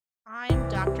I'm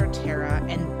Dr. Tara,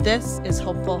 and this is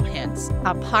Hopeful Hints,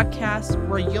 a podcast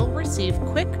where you'll receive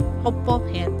quick, hopeful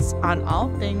hints on all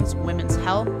things women's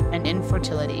health and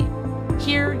infertility.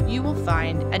 Here, you will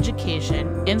find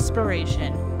education,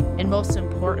 inspiration, and most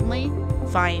importantly,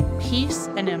 find peace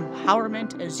and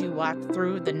empowerment as you walk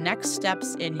through the next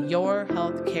steps in your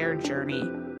healthcare journey.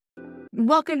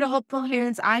 Welcome to Hopeful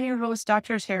Hints. I'm your host,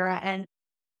 Dr. Tara, and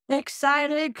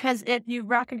excited because if you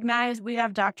recognize, we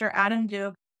have Dr. Adam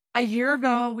Duke. A year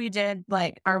ago, we did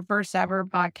our first ever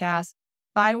podcast.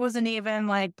 I wasn't even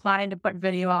planning to put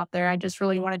video out there. I just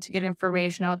really wanted to get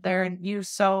information out there. And you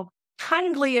so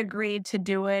kindly agreed to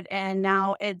do it. And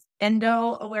now it's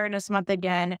Endo Awareness Month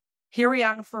again. Here we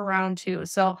are for round 2.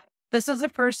 So this is the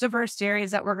first of our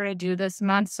series that we're going to do this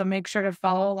month. So make sure to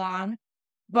follow along.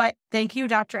 But thank you,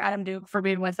 Dr. Adam Duke, for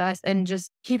being with us and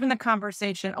just keeping the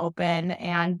conversation open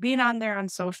and being on there on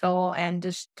social and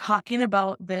just talking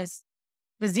about this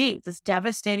disease, this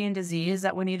devastating disease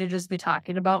that we need to just be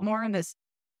talking about more and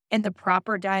the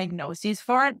proper diagnoses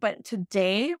for it. But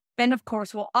today, and of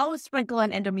course, we'll always sprinkle in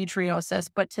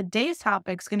endometriosis, but today's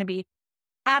topic is going to be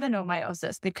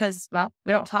adenomyosis because, well,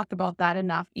 we don't talk about that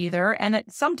enough either. And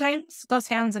it sometimes goes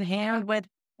hands in hand with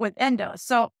endo.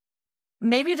 So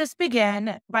maybe just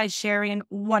begin by sharing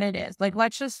what it is.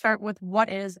 Let's just start with what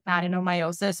is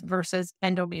adenomyosis versus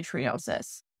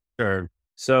endometriosis. Sure.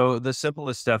 So the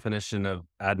simplest definition of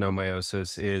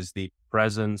adenomyosis is the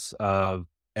presence of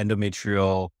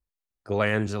endometrial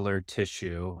glandular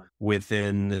tissue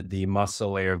within the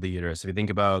muscle layer of the uterus. If you think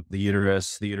about the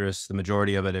uterus, the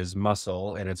majority of it is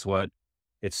muscle, and it's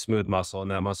smooth muscle,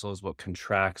 and that muscle is what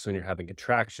contracts when you're having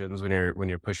contractions, when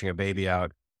you're pushing a baby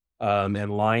out.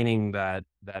 And lining that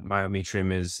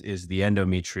myometrium is the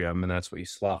endometrium, and that's what you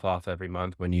slough off every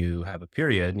month when you have a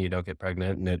period and you don't get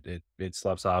pregnant, and it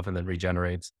sloughs off and then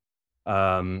regenerates.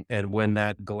 And when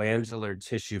that glandular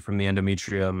tissue from the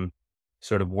endometrium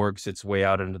sort of works its way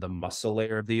out into the muscle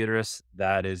layer of the uterus,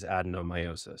 that is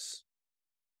adenomyosis.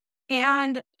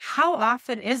 And how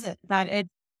often is it that it's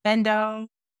adeno,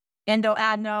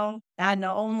 adeno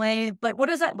only? What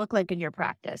does that look like in your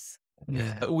practice?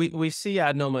 Yeah. We see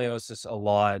adenomyosis a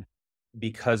lot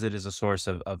because it is a source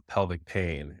of pelvic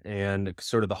pain. And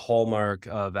sort of the hallmark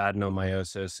of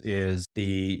adenomyosis is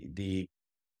the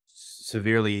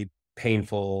severely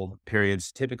painful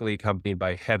periods, typically accompanied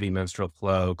by heavy menstrual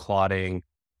flow, clotting.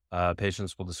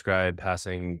 Patients will describe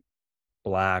passing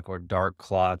black or dark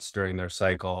clots during their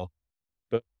cycle.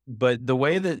 But the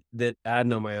way that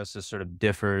adenomyosis sort of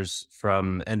differs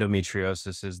from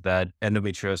endometriosis is that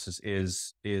endometriosis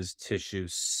is tissue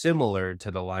similar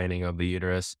to the lining of the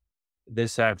uterus.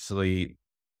 This actually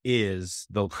is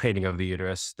the lining of the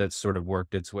uterus that's sort of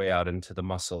worked its way out into the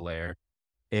muscle layer.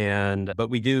 But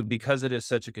we do, because it is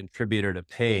such a contributor to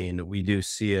pain, we do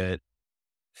see it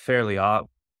fairly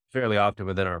often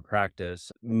within our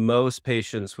practice. Most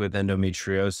patients with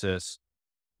endometriosis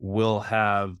will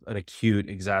have an acute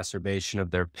exacerbation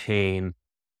of their pain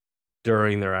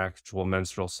during their actual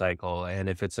menstrual cycle. And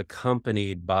if it's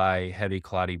accompanied by heavy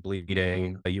clotty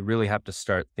bleeding, you really have to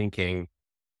start thinking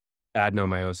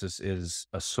adenomyosis is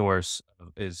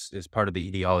is part of the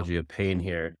etiology of pain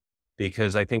here.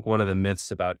 Because I think one of the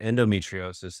myths about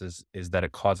endometriosis is that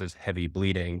it causes heavy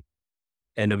bleeding.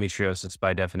 Endometriosis,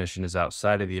 by definition, is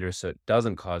outside of the uterus, so it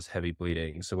doesn't cause heavy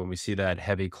bleeding. So when we see that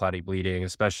heavy clotty bleeding,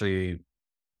 especially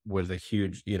with a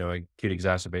huge, acute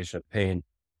exacerbation of pain,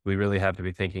 we really have to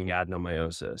be thinking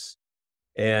adenomyosis.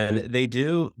 And they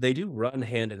do run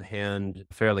hand in hand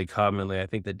fairly commonly. I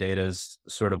think the data is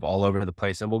sort of all over the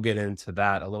place, and we'll get into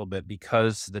that a little bit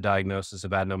because the diagnosis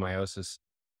of adenomyosis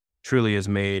truly is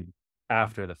made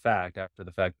after the fact,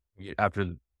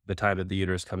 after the time that the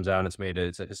uterus comes out.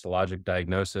 It's a histologic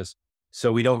diagnosis.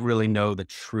 So we don't really know the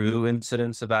true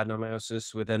incidence of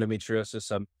adenomyosis with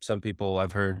endometriosis. Some people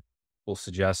I've heard will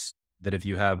suggest that if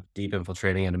you have deep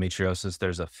infiltrating endometriosis,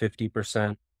 there's a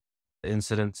 50%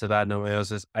 incidence of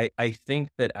adenomyosis. I think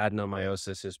that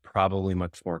adenomyosis is probably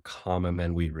much more common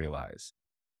than we realize.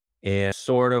 And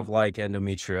sort of like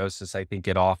endometriosis, I think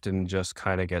it often just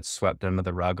kind of gets swept under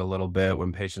the rug a little bit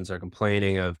when patients are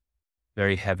complaining of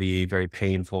very heavy, very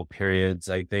painful periods.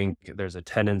 I think there's a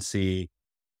tendency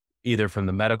either from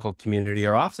the medical community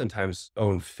or oftentimes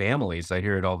own families. I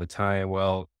hear it all the time.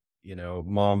 Well,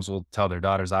 moms will tell their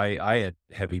daughters, I had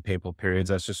heavy painful periods.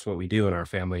 That's just what we do in our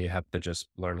family. You have to just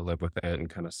learn to live with it and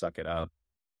kind of suck it up.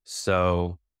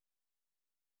 So,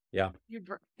 yeah.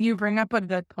 You bring up a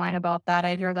good point about that.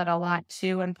 I hear that a lot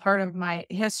too. And part of my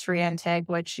history intake,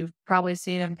 which you've probably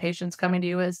seen in patients coming to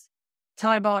you, is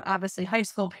tell me about obviously high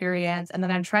school periods. And then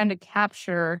I'm trying to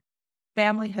capture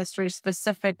family history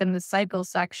specific in the cycle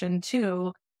section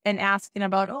too, and asking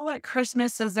about, oh, at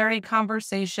Christmas, is there any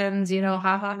conversations, ha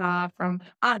ha ha, from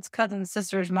aunts, cousins,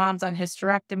 sisters, moms on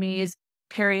hysterectomies,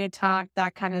 period talk,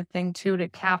 that kind of thing too, to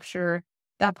capture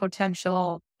that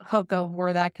potential hook of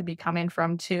where that could be coming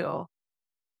from too.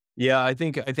 Yeah, I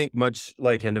think much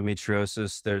like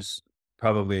endometriosis, there's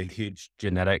probably a huge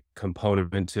genetic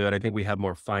component to it. I think we have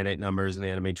more finite numbers in the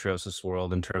endometriosis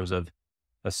world in terms of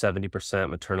a 70%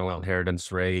 maternal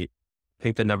inheritance rate. I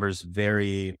think the numbers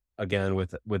vary again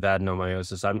with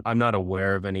adenomyosis. I'm not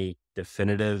aware of any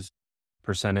definitive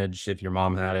percentage if your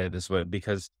mom had it this way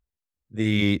because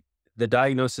the the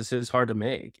diagnosis is hard to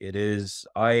make. It is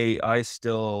I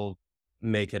still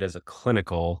make it as a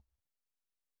clinical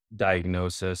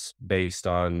diagnosis based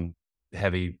on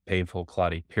heavy, painful,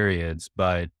 clotty periods,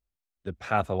 but the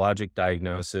pathologic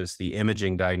diagnosis, the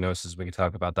imaging diagnosis, we can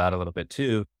talk about that a little bit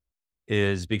too,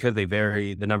 is because they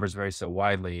vary, the numbers vary so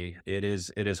widely, it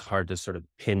is hard to sort of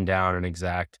pin down an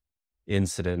exact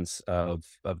incidence of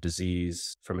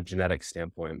disease from a genetic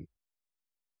standpoint.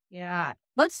 Yeah.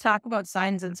 Let's talk about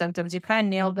signs and symptoms. You kind of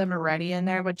nailed them already in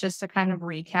there, but just to kind of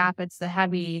recap, it's the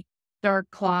heavy, dark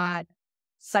clot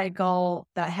cycle,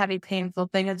 that heavy, painful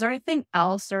thing. Is there anything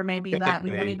else, or maybe that we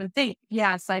don't Typically, even think,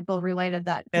 yeah, cycle related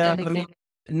that could yeah, I mean, indicate?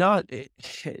 not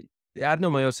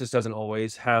adenomyosis doesn't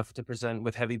always have to present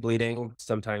with heavy bleeding.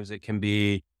 Sometimes it can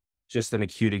be just an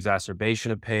acute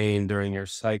exacerbation of pain during your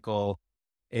cycle.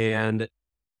 And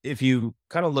if you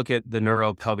kind of look at the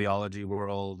neuropelviology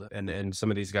world and some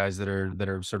of these guys that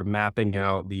are sort of mapping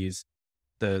out the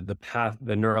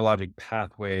neurologic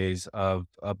pathways of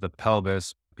the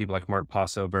pelvis, people like Mark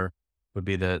Possover would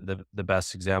be the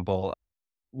best example.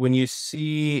 When you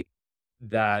see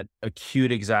that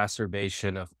acute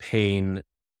exacerbation of pain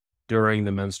during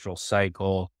the menstrual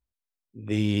cycle,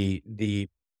 the the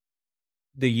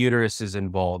uterus is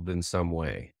involved in some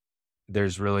way.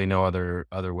 There's really no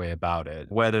other way about it.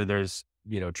 Whether there's,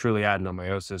 truly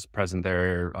adenomyosis present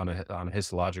there on a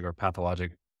histologic or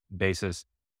pathologic basis,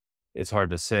 it's hard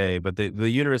to say, but the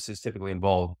uterus is typically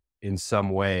involved in some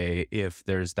way if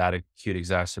there's that acute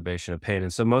exacerbation of pain.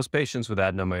 And so most patients with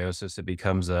adenomyosis, it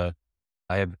becomes I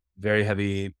have very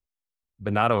heavy,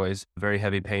 but not always, very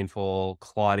heavy, painful,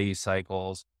 clotty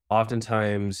cycles.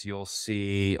 Oftentimes, you'll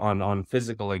see on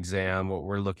physical exam, what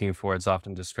we're looking for, it's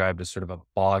often described as sort of a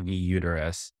boggy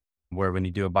uterus, where when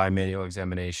you do a bimanual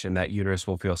examination, that uterus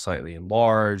will feel slightly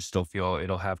enlarged.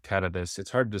 It'll have kind of this,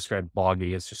 it's hard to describe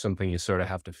boggy. It's just something you sort of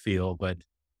have to feel. But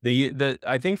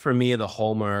I think for me, the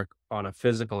hallmark on a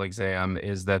physical exam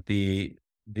is that the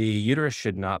uterus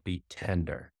should not be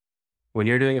tender when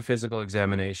you're doing a physical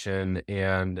examination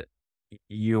and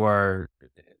you are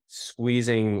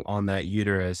squeezing on that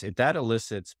uterus, if that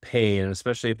elicits pain, and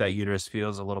especially if that uterus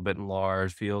feels a little bit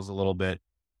enlarged, feels a little bit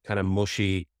kind of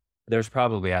mushy, there's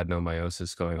probably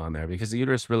adenomyosis going on there because the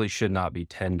uterus really should not be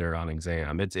tender on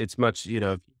exam. It's much, if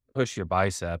you push your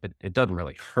bicep, it doesn't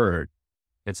really hurt.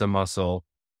 It's a muscle.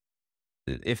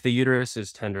 If the uterus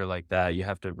is tender like that, you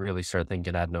have to really start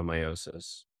thinking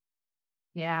adenomyosis.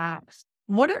 Yeah.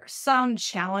 What are some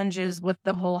challenges with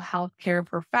the whole healthcare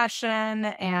profession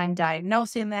and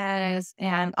diagnosing this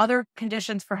and other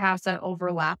conditions perhaps that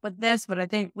overlap with this? But I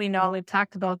think we know we've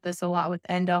talked about this a lot with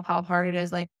endo, how hard it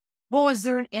is. Like, well, is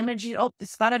there an imaging? Oh,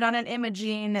 it's not on an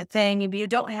imaging thing. If you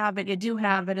don't have it, you do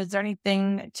have it. Is there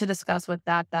anything to discuss with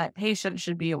that patients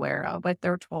should be aware of, what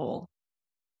they're told?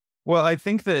 Well, I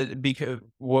think that because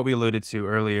what we alluded to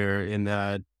earlier in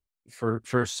that for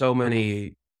so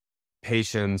many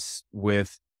patients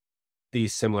with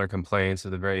these similar complaints of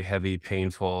the very heavy,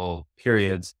 painful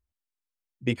periods,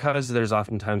 because there's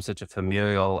oftentimes such a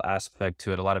familial aspect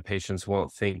to it, a lot of patients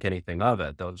won't think anything of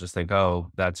it. They'll just think,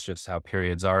 oh, that's just how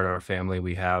periods are in our family.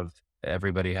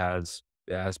 Everybody has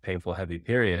painful, heavy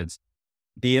periods.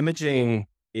 The imaging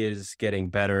is getting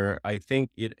better. I think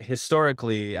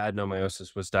historically,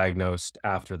 adenomyosis was diagnosed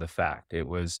after the fact. It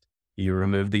was, you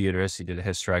removed the uterus, you did a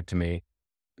hysterectomy,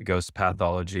 it goes to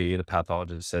pathology. The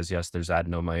pathologist says, yes, there's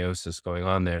adenomyosis going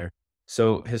on there.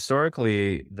 So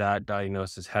historically, that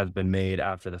diagnosis has been made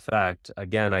after the fact.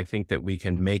 Again, I think that we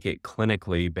can make it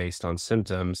clinically based on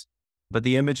symptoms, but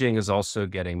the imaging is also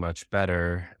getting much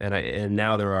better. And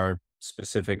now there are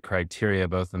specific criteria,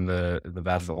 both in the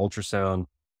vaginal ultrasound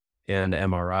and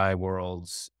MRI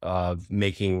worlds, of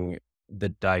making the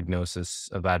diagnosis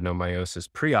of adenomyosis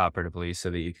preoperatively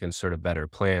so that you can sort of better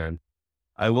plan.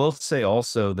 I will say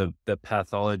also the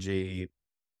pathology,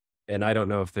 and I don't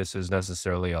know if this is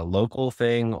necessarily a local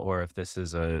thing or if this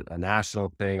is a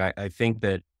national thing. I think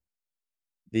that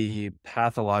the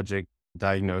pathologic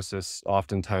diagnosis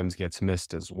oftentimes gets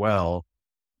missed as well.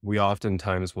 we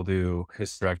oftentimes will do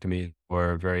hysterectomy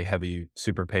or very heavy,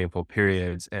 super painful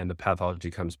periods, and the pathology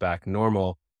comes back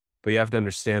normal. But you have to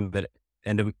understand that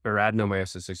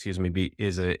adenomyosis, excuse me,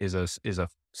 is a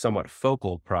somewhat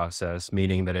focal process,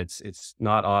 meaning that it's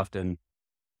not often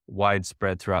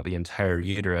widespread throughout the entire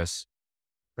uterus.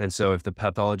 And so if the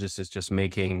pathologist is just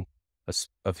making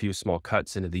a few small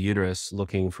cuts into the uterus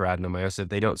looking for adenomyosis, if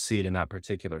they don't see it in that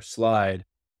particular slide,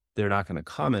 they're not going to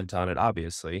comment on it,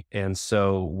 obviously. And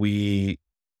so we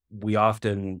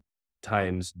oftentimes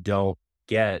don't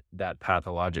get that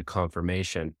pathologic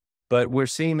confirmation. But we're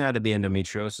seeing that in the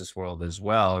endometriosis world as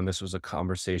well. And this was a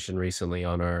conversation recently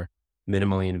on our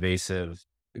minimally invasive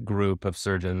group of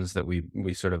surgeons that we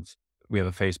have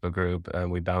a Facebook group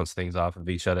and we bounce things off of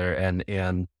each other. And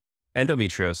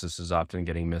endometriosis is often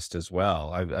getting missed as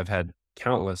well. I've had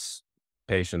countless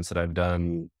patients that I've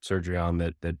done surgery on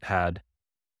that had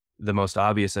the most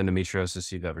obvious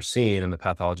endometriosis you've ever seen, and the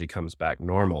pathology comes back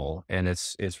normal. And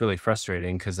it's really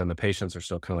frustrating because then the patients are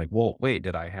still kind of like, well, wait,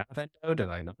 did I have endo? Did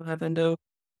I not have endo?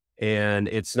 And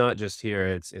it's not just here,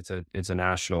 it's a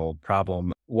national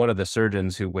problem. One of the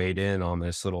surgeons who weighed in on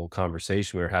this little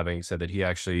conversation we were having said that he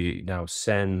actually now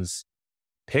sends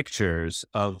pictures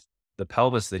of the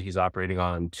pelvis that he's operating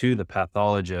on to the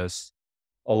pathologist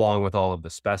along with all of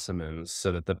the specimens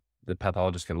so that the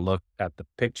pathologist can look at the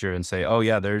picture and say, oh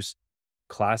yeah, there's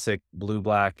classic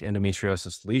blue-black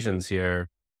endometriosis lesions here.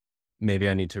 Maybe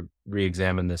I need to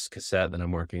re-examine this cassette that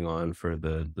I'm working on for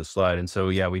the slide. And so,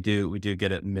 yeah, we do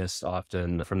get it missed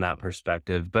often from that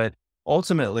perspective. But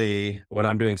ultimately, when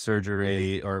I'm doing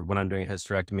surgery or when I'm doing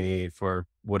hysterectomy for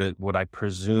what I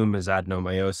presume is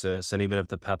adenomyosis, and even if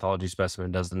the pathology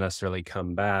specimen doesn't necessarily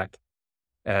come back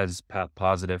as path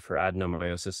positive for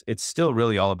adenomyosis, it's still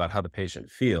really all about how the patient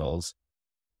feels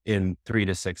in 3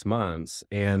 to 6 months.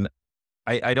 And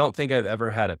I don't think I've ever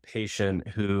had a patient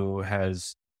who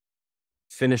has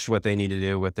finished what they need to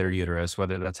do with their uterus,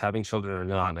 whether that's having children or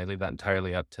not. And I leave that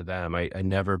entirely up to them. I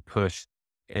never push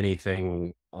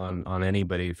anything on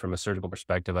anybody from a surgical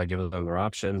perspective. I give them their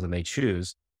options and they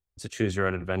choose. It's a choose your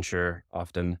own adventure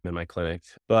often in my clinic.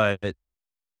 But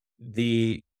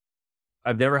the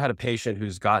I've never had a patient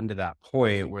who's gotten to that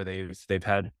point where they've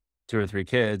had 2 or 3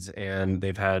 kids and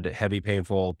they've had heavy,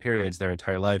 painful periods their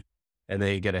entire life, and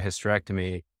they get a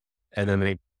hysterectomy, and then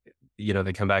they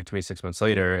come back to me 6 months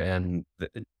later, and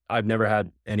I've never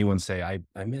had anyone say,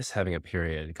 I miss having a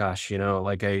period. Gosh,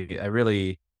 like I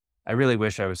really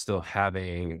wish I was still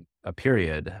having a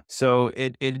period. So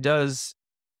it does.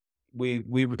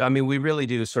 I mean, we really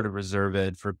do sort of reserve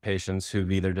it for patients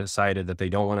who've either decided that they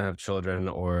don't want to have children,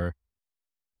 or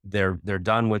they're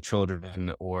done with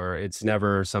children, or it's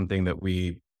never something that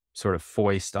we sort of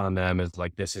foist on them as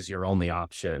like, this is your only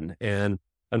option. And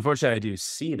unfortunately, I do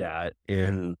see that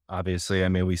obviously, I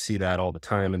mean, we see that all the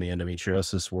time in the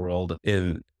endometriosis world,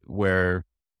 in where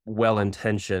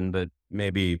well-intentioned, but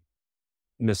maybe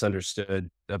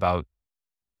misunderstood about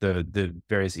the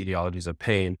various etiologies of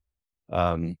pain.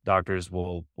 Doctors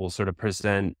will sort of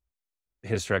present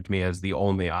hysterectomy as the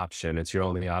only option. It's your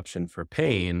only option for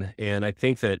pain. And I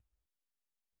think that,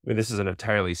 I mean, this is an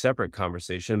entirely separate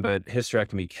conversation, but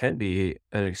hysterectomy can be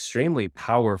an extremely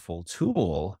powerful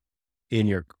tool in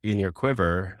your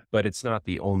quiver, but it's not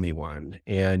the only one.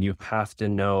 And you have to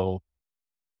know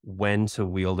when to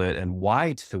wield it and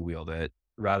why to wield it,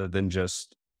 rather than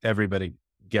just everybody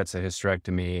gets a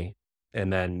hysterectomy.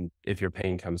 And then if your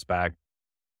pain comes back,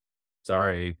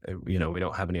 sorry, we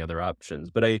don't have any other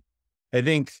options. But I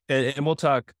think, and we'll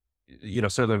talk,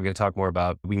 certainly we can talk more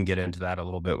about, we can get into that a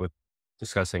little bit with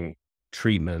discussing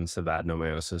treatments of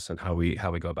adenomyosis and how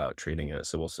we go about treating it.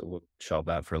 So we'll shelve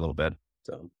that for a little bit.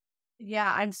 So.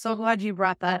 Yeah, I'm so glad you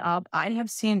brought that up. I have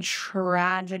seen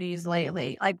tragedies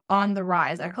lately, like on the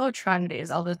rise. I call it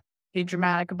tragedies. I'll just be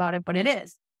dramatic about it, but it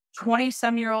is.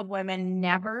 20-some-year-old women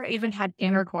never even had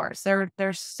intercourse.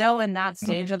 They're still in that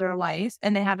stage of their life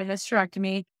and they have a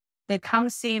hysterectomy. They come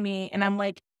see me and I'm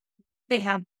like, they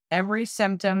have every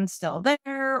symptom still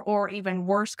there, or even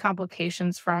worse,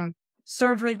 complications from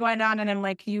surgery going on. And I'm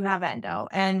like, you have endo.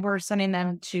 And we're sending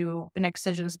them to an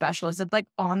excision specialist. It's like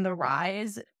on the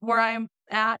rise where I'm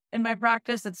at in my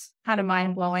practice. It's kind of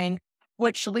mind blowing,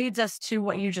 which leads us to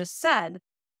what you just said.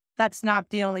 That's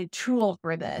not the only tool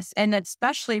for this. And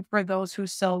especially for those who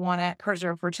still want to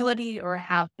preserve fertility or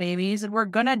have babies. And we're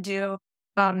going to do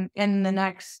in the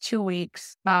next 2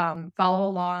 weeks, follow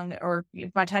along, or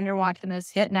by the time you're watching this,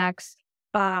 hit next.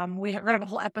 We're going to have a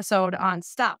whole episode on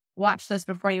stop. Watch this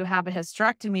before you have a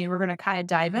hysterectomy. We're going to kind of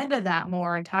dive into that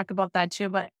more and talk about that too.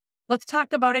 But let's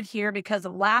talk about it here, because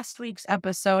last week's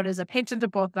episode is a patient of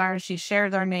both ours. She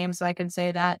shared our name, so I can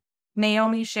say that.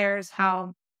 Naomi shares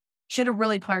how she had a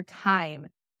really hard time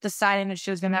deciding if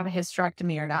she was going to have a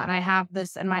hysterectomy or not. And I have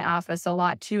this in my office a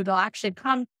lot too. They'll actually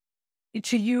come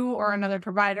to you or another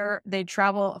provider. They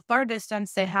travel a far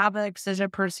distance. They have an excision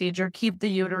procedure, keep the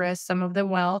uterus. Some of them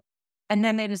will. And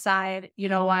then they decide, you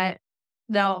know what?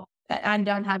 No, I'm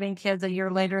done having kids. A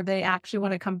year later, they actually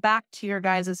want to come back to your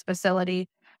guys' facility,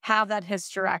 have that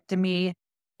hysterectomy.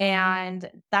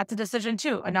 And that's a decision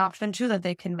too, an option too that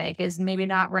they can make is maybe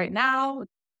not right now.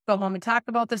 Go home and talk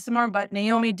about this some more. But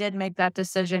Naomi did make that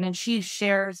decision, and she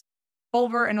shares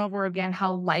over and over again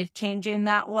how life-changing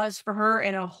that was for her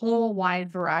in a whole wide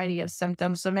variety of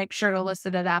symptoms. So make sure to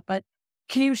listen to that. But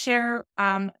can you share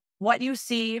what you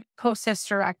see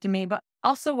post-hysterectomy, but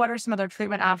also what are some other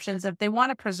treatment options if they want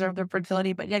to preserve their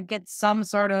fertility, but yet get some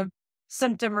sort of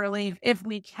symptom relief if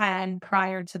we can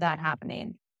prior to that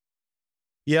happening?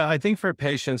 Yeah, I think for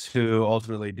patients who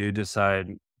ultimately do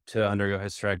decide to undergo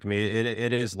hysterectomy,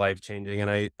 it is life-changing.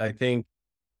 And I think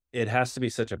it has to be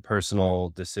such a personal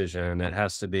decision. It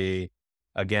has to be,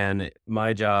 again,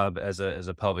 my job as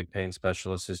a pelvic pain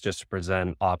specialist is just to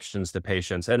present options to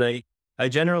patients. And I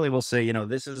generally will say,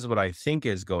 this is what I think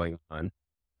is going on.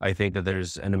 I think that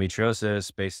there's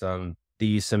endometriosis based on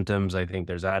these symptoms. I think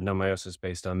there's adenomyosis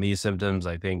based on these symptoms.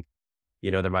 I think,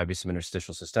 there might be some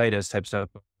interstitial cystitis type stuff.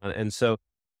 And so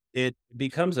it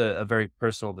becomes a very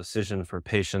personal decision for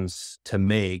patients to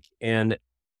make. And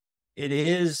it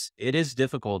is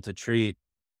difficult to treat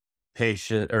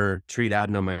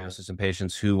adenomyosis in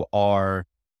patients who are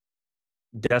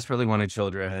desperately wanting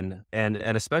children, and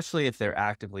especially if they're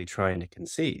actively trying to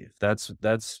conceive.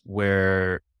 That's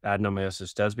where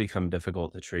adenomyosis does become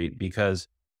difficult to treat because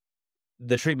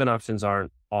the treatment options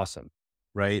aren't awesome,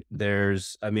 right? With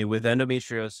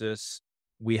endometriosis,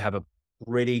 we have a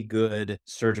pretty good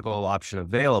surgical option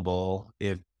available.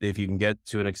 If you can get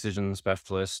to an excision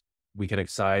specialist, we can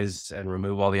excise and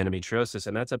remove all the endometriosis,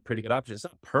 and that's a pretty good option. It's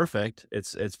not perfect.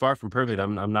 It's far from perfect.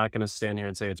 I'm not going to stand here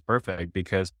and say it's perfect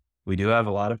because we do have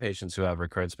a lot of patients who have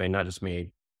recurrence pain, not just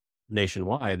me,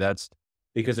 nationwide. That's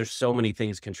because there's so many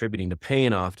things contributing to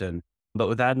pain often. But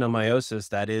with adenomyosis,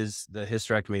 that is the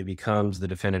hysterectomy becomes the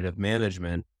definitive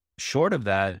management. Short of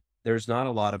that, there's not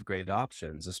a lot of great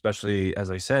options, especially, as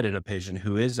I said, in a patient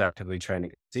who is actively trying to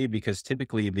conceive, because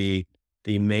typically the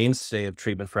mainstay of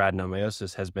treatment for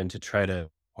adenomyosis has been to try to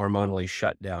hormonally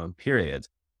shut down periods,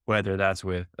 whether that's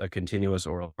with a continuous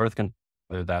oral birth control,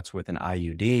 whether that's with an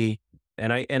IUD.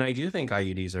 And I do think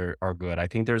IUDs are good. I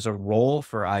think there's a role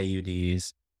for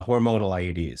IUDs, hormonal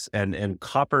IUDs, and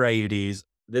copper IUDs.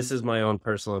 This is my own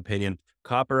personal opinion.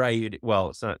 Copper IUD, well,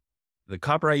 it's not, the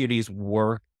copper IUDs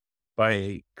work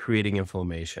by creating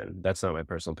inflammation. That's not my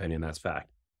personal opinion. That's fact.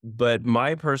 But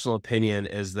my personal opinion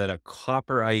is that a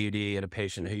copper IUD in a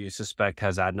patient who you suspect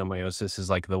has adenomyosis is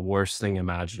like the worst thing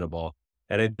imaginable.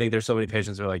 And I think there's so many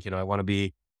patients who are like, I don't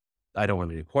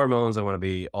want to do hormones. I want to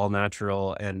be all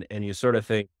natural. And you sort of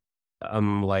think,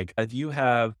 like, if you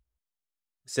have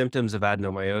symptoms of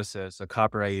adenomyosis, a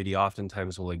copper IUD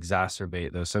oftentimes will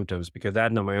exacerbate those symptoms because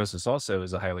adenomyosis also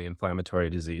is a highly inflammatory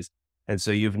disease. And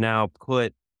so you've now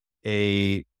put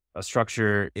a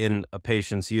structure in a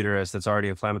patient's uterus that's already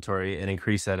inflammatory and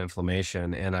increase that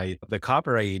inflammation. And the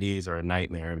copper IUDs are a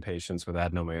nightmare in patients with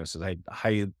adenomyosis.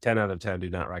 I 10 out of 10 do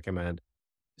not recommend.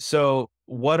 So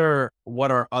what are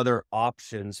other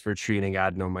options for treating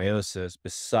adenomyosis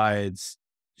besides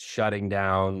shutting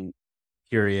down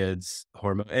periods,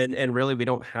 hormone, and really we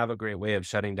don't have a great way of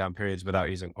shutting down periods without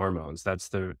using hormones. That's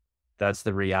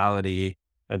the reality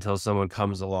until someone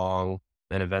comes along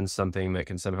and invents something that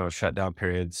can somehow shut down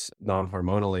periods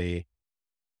non-hormonally.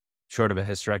 Short of a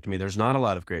hysterectomy, there's not a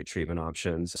lot of great treatment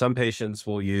options. Some patients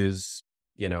will use,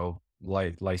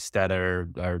 like Lystet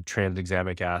or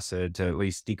tranexamic acid to at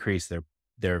least decrease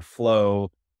their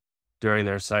flow during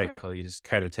their cycle. You just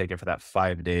kind of take it for that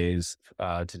 5 days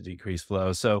to decrease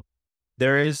flow. So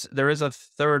there is a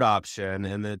third option,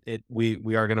 and that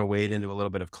we are going to wade into a little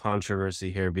bit of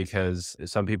controversy here because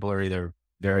some people are either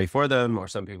very for them or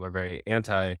some people are very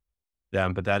anti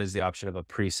them. But that is the option of a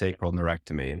presacral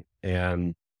neurectomy.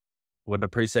 And what a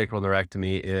presacral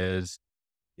neurectomy is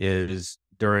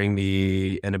during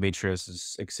the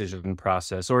endometriosis excision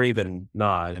process, or even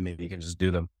not, and maybe you can just do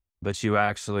them. But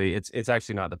it's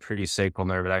actually not the presacral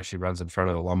nerve. It actually runs in front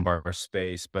of the lumbar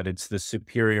space, but it's the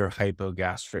superior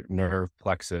hypogastric nerve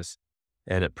plexus,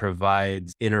 and it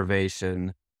provides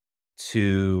innervation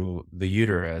to the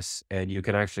uterus. And you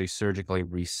can actually surgically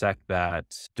resect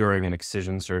that during an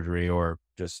excision surgery or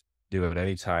just do it at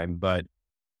any time. But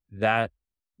that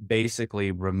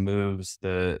basically removes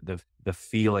the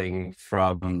feeling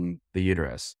from the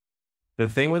uterus. The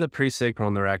thing with a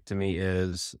presacral neurectomy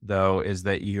is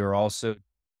that you're also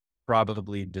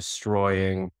probably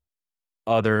destroying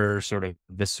other sort of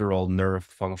visceral nerve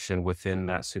function within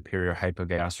that superior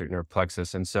hypogastric nerve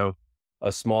plexus. And so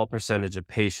a small percentage of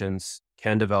patients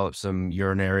can develop some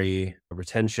urinary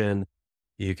retention.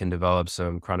 You can develop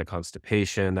some chronic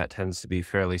constipation that tends to be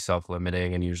fairly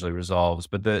self-limiting and usually resolves.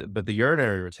 But the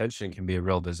urinary retention can be a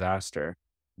real disaster.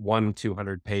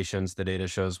 1-200 patients, the data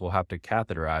shows, will have to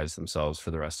catheterize themselves for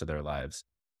the rest of their lives.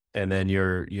 And then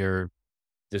you're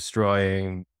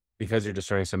destroying, because you're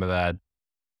destroying some of that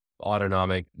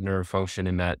autonomic nerve function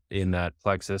in that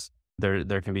plexus,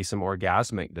 there can be some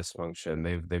orgasmic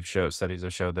dysfunction. They've showed Studies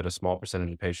have showed that a small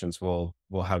percentage of patients will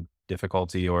have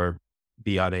difficulty or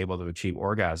be unable to achieve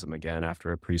orgasm again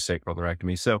after a presacral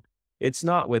neurectomy. So it's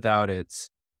not without its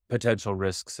potential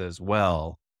risks as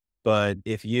well. But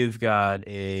if you've got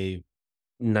a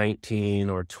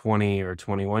 19 or 20 or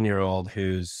 21-year-old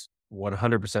who's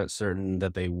 100% certain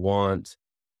that they want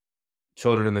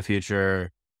children in the future,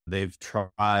 they've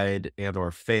tried and or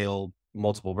failed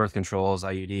multiple birth controls,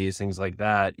 IUDs, things like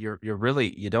that, you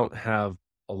don't have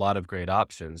a lot of great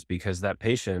options, because that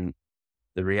patient,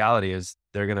 the reality is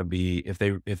they're going to be, if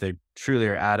they truly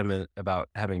are adamant about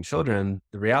having children,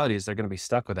 the reality is they're going to be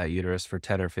stuck with that uterus for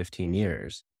 10 or 15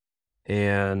 years.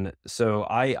 And so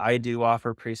I do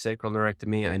offer presacral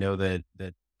neurectomy. I know that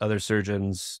other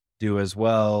surgeons do as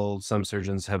well. Some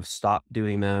surgeons have stopped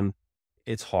doing them.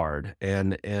 It's hard.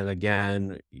 And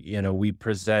again, we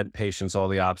present patients all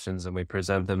the options, and we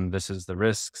present them, this is the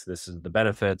risks, this is the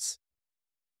benefits.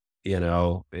 And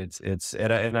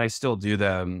I still do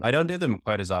them. I don't do them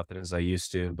quite as often as I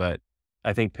used to, but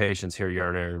I think patients hear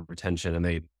urinary retention and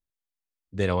they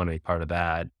don't want any part of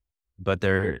that. But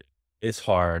it's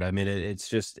hard. I mean, it's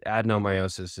just,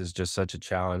 adenomyosis is just such a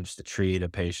challenge to treat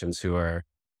of patients who are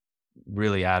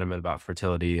really adamant about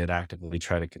fertility and actively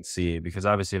try to conceive, because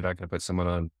obviously you're not going to put someone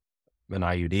on an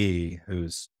IUD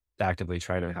who's actively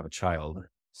trying to have a child.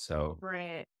 So,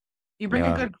 Right. You bring a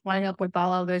yeah. good point up with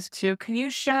all of this too. Can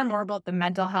you share more about the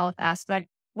mental health aspect?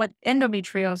 What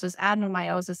endometriosis,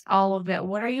 adenomyosis, all of it.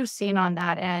 What are you seeing on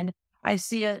that end? I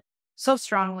see it so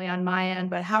strongly on my end,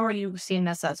 but how are you seeing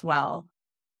this as well?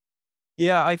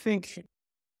 Yeah, I think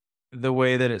the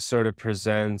way that it sort of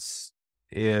presents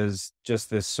is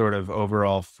just this sort of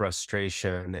overall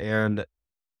frustration. And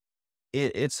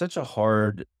it's such a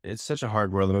hard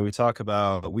world. I mean, we talk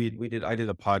about, I did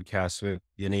a podcast with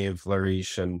Yaniv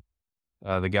Larish and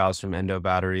the gals from Endo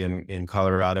Battery in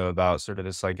Colorado about sort of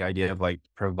this like idea of like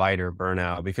provider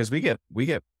burnout, because we get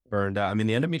burned out. I mean,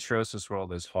 the endometriosis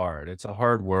world is hard. It's a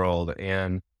hard world,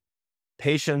 and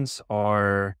patients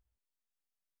are,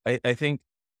 I think,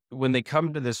 when they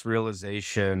come to this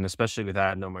realization, especially with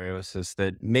adenomyosis,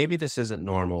 that maybe this isn't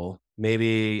normal.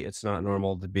 Maybe it's not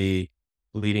normal to be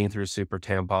bleeding through super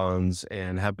tampons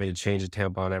and having to change a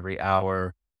tampon every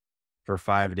hour for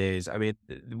 5 days. I mean,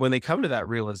 when they come to that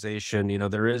realization,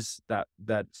 there is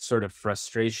that sort of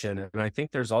frustration. And I think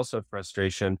there's also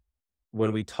frustration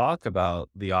when we talk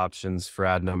about the options for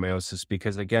adenomyosis,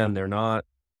 because again, they're not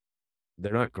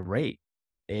great.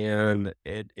 And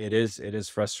it is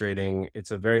frustrating.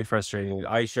 It's a very frustrating.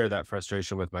 I share that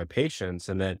frustration with my patients,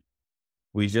 and that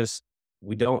we just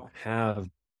we don't have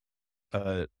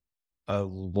a a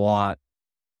lot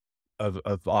of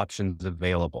options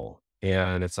available.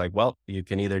 And it's like, well, you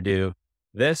can either do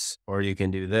this or you can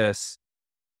do this,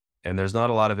 and there's not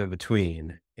a lot of in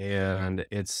between. And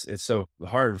it's so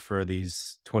hard for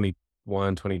these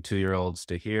 21, 22-year olds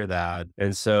to hear that.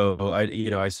 And so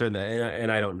I certainly,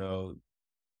 and I don't know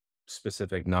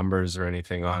specific numbers or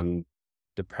anything on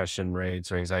depression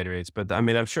rates or anxiety rates, but I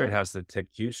mean, I'm sure it has to take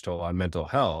huge toll on mental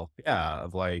health. Yeah.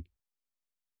 Of like,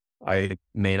 I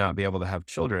may not be able to have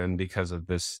children because of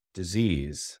this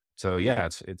disease. So yeah,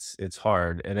 it's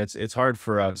hard, and it's hard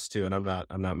for us too. And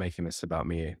I'm not making this about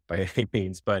me by any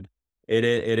means, but it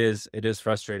is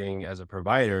frustrating as a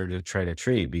provider to try to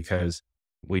treat, because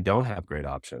we don't have great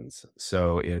options.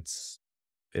 So it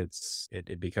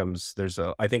becomes,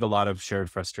 I think, a lot of shared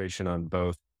frustration on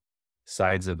both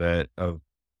sides of it, of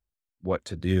what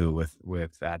to do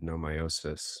with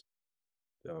adenomyosis.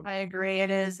 So, I agree. It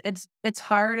is. It's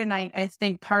hard, and I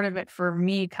think part of it for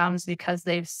me comes because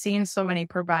they've seen so many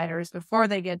providers before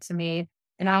they get to me,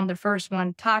 and I'm the first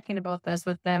one talking about this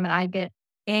with them, and I get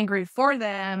angry for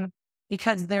them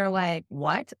because they're like,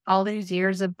 "What? All these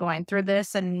years of going through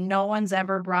this, and no one's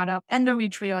ever brought up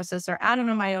endometriosis or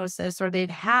adenomyosis, or they've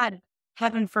had,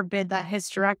 heaven forbid, that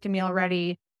hysterectomy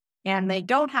already, and they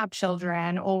don't have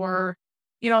children, or."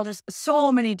 Just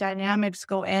so many dynamics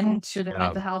go into the Yeah.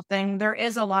 mental health thing. There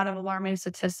is a lot of alarming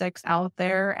statistics out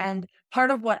there. And part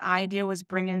of what I do is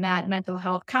bring in that mental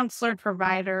health counselor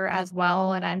provider as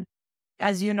well. And I'm,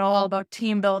 as you know, all about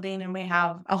team building, and we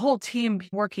have a whole team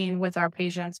working with our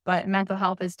patients, but mental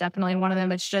health is definitely one of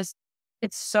them.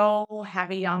 It's so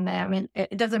heavy on them. And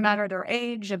it doesn't matter their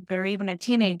age, if they're even a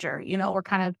teenager, we're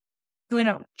kind of doing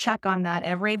a check on that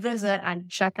every visit and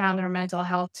check on their mental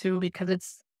health too, because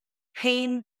it's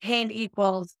pain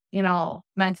equals,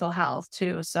 mental health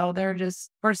too. So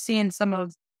we're seeing some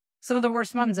of the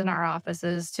worst ones in our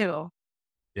offices too.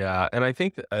 Yeah, and I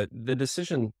think the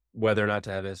decision whether or not to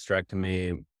have a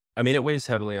hysterectomy, I mean, it weighs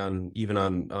heavily on even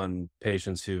on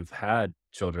patients who've had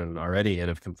children already and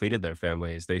have completed their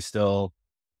families. There's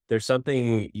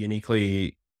something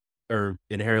uniquely or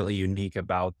inherently unique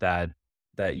about that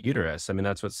uterus. I mean,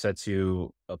 that's what sets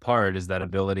you apart is that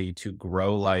ability to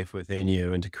grow life within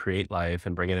you and to create life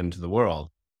and bring it into the world.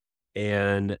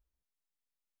 And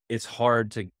it's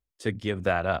hard to give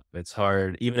that up. It's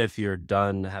hard, even if you're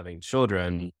done having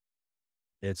children,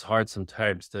 it's hard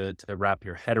sometimes to wrap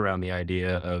your head around the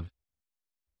idea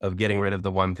of getting rid of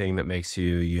the one thing that makes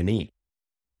you unique.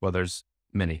 Well, there's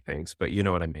many things, but you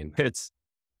know what I mean.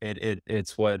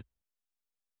 It's what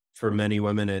for many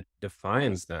women it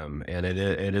defines them, and it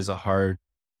is a hard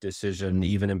decision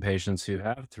even in patients who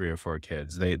have 3 or 4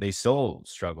 kids. They still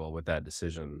struggle with that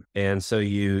decision. And so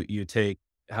you take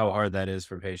how hard that is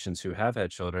for patients who have had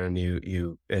children,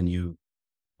 you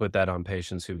put that on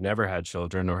patients who've never had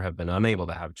children or have been unable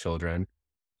to have children.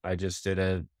 I just did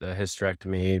a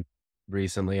hysterectomy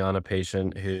recently on a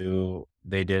patient who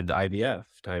they did IVF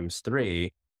times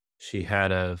 3. She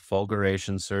had a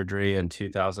fulguration surgery in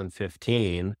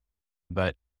 2015,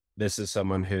 but this is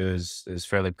someone who is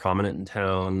fairly prominent in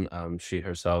town. She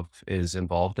herself is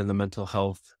involved in the mental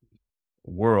health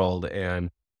world. And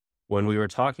when we were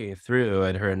talking through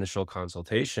at her initial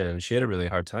consultation, she had a really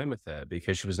hard time with it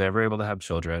because she was never able to have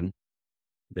children.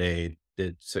 They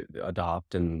did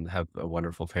adopt and have a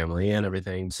wonderful family and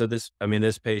everything. So I mean,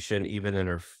 this patient, even in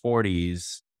her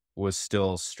 40s, was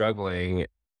still struggling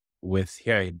with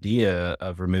the idea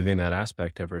of removing that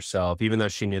aspect of herself, even though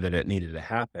she knew that it needed to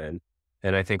happen.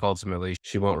 And I think ultimately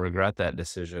she won't regret that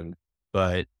decision.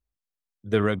 But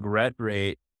the regret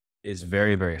rate is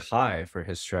very, very high for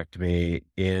hysterectomy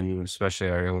in especially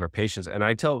our younger patients. And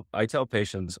I tell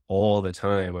patients all the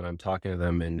time when I'm talking to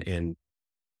them in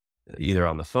either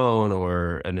on the phone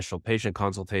or initial patient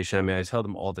consultation. I mean, I tell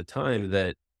them all the time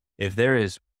that if there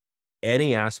is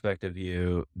any aspect of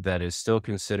you that is still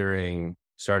considering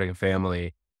starting a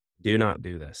family, do not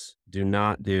do this. Do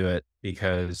not do it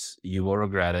because you will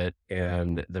regret it.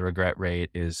 And the regret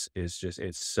rate is just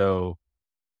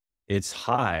it's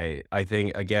high. I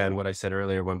think again, what I said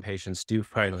earlier, when patients do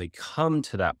finally come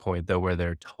to that point though, where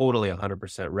they're totally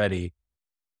 100% ready,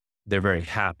 they're very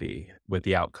happy with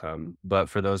the outcome. But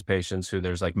for those patients who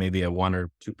there's like maybe a 1 or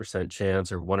 2%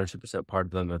 chance or 1 or 2% part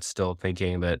of them that's still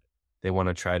thinking that they want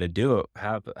to try to do it,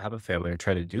 have a family or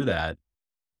try to do that,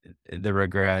 the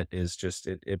regret is just,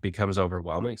 it becomes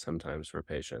overwhelming sometimes for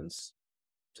patients.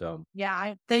 So, Yeah,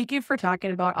 I thank you for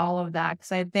talking about all of that,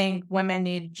 because I think women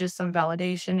need just some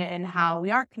validation in how we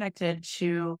are connected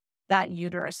to that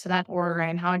uterus, to that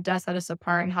organ, how it does set us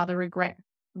apart, and how the regret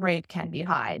rate can be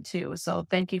high too. So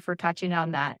thank you for touching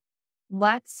on that.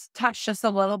 Let's touch just a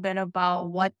little bit about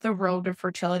what the road to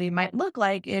fertility might look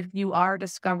like if you are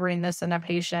discovering this in a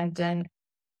patient, and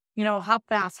how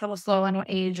fast, how slow, and what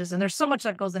ages. And there's so much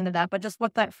that goes into that, but just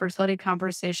what that fertility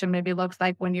conversation maybe looks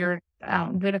like when you're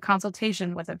doing a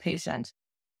consultation with a patient.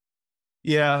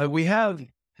 yeah, we have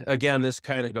again, this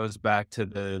kind of goes back to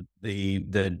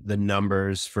the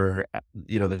numbers for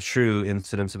the true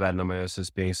incidence of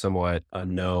adenomyosis being somewhat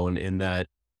unknown in that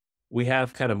we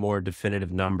have kind of more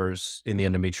definitive numbers in the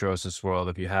endometriosis world.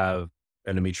 If you have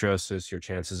endometriosis, your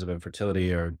chances of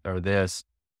infertility are this.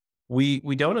 We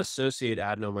don't associate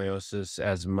adenomyosis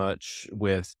as much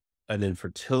with an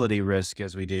infertility risk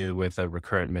as we do with a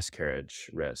recurrent miscarriage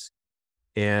risk.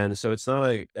 And so it's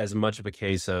not as much of a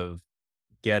case of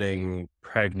getting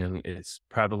pregnant. It's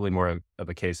probably more of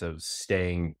a case of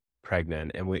staying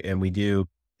pregnant. And we do,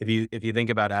 if you think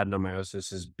about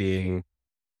adenomyosis as being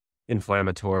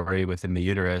inflammatory within the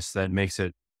uterus, that makes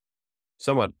it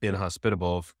somewhat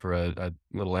inhospitable for a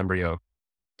little embryo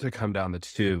to come down the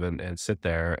tube and sit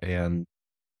there. And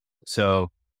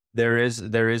so there is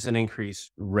an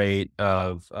increased rate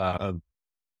of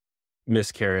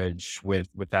miscarriage with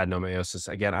adenomyosis.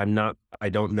 Again, I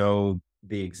don't know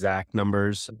the exact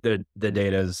numbers. The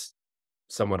data is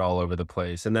somewhat all over the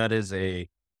place, and that is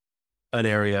an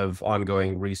area of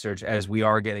ongoing research as we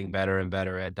are getting better and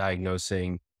better at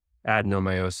diagnosing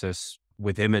adenomyosis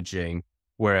with imaging.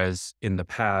 Whereas in the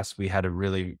past, we had to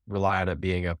really rely on it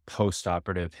being a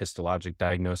post-operative histologic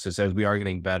diagnosis. As we are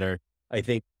getting better, I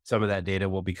think some of that data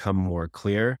will become more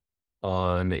clear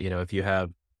on, if you have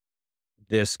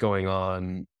this going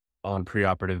on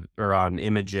preoperative or on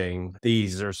imaging,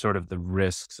 these are sort of the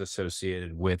risks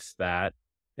associated with that.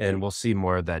 And we'll see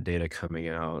more of that data coming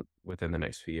out within the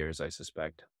next few years, I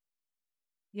suspect.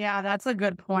 Yeah, that's a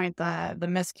good point. The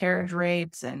miscarriage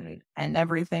rates and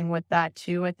everything with that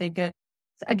too. I think it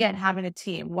again having a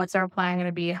team. What's our plan going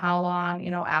to be? How long,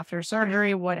 after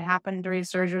surgery? What happened during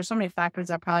surgery? So many factors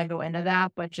that probably go into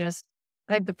that. But just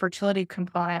like the fertility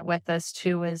component with this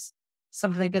too is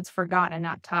something that gets forgotten and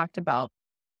not talked about.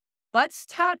 Let's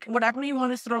talk whatever you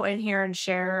want to throw in here and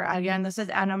share. Again, this is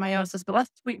adenomyosis, but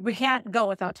we can't go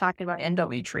without talking about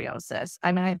endometriosis.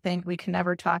 I mean, I think we can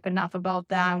never talk enough about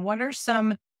that. What are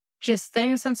some just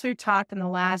things since we've talked in the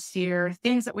last year,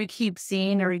 things that we keep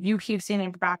seeing or you keep seeing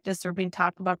in practice or being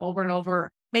talked about over and over,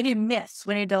 maybe myths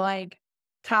we need to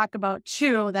talk about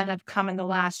too that have come in the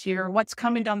last year? What's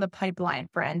coming down the pipeline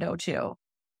for endo too?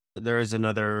 There's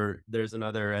another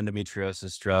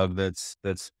endometriosis drug that's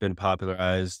been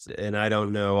popularized, and I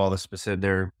don't know all the specific.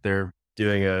 They're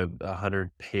doing a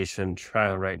 100-patient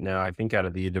trial right now. I think out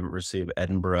of the University of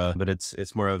Edinburgh, but it's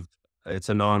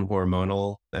a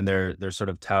non-hormonal, and they're sort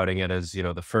of touting it as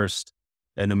the first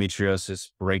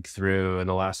endometriosis breakthrough in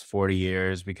the last 40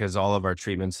 years, because all of our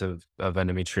treatments of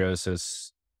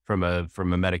endometriosis from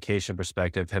a medication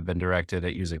perspective have been directed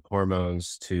at using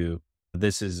hormones. To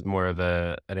this is more of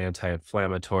an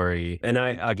anti-inflammatory. And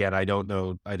I don't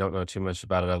know too much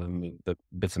about it other than the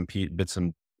bits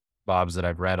and bobs that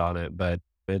I've read on it, but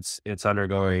it's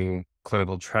undergoing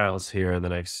clinical trials here in the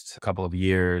next couple of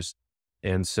years.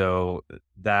 And so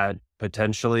that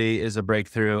potentially is a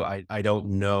breakthrough. I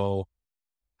don't know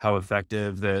how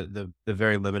effective the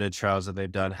very limited trials that they've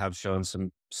done have shown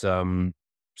some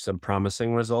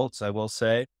promising results, I will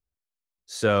say.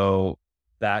 So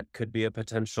that could be a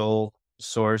potential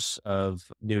source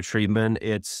of new treatment.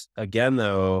 It's again,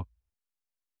 though,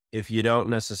 if you don't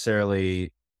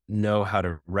necessarily know how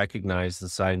to recognize the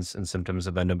signs and symptoms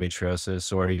of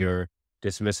endometriosis, or you're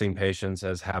dismissing patients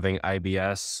as having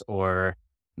IBS or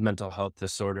mental health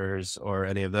disorders or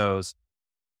any of those,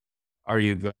 are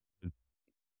you going to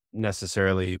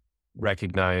necessarily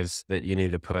recognize that you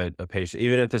need to put a patient,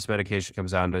 even if this medication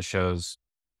comes out and shows,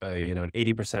 an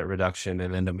 80% reduction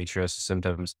in endometriosis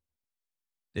symptoms,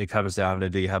 it comes down to,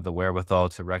 do you have the wherewithal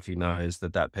to recognize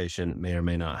that patient may or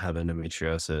may not have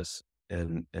endometriosis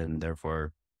and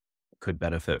therefore could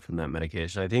benefit from that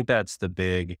medication? I think that's the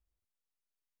big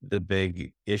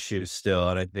issue still.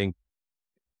 And I think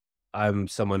I'm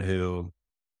someone who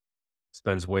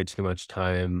spends way too much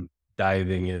time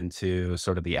diving into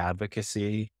sort of the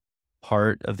advocacy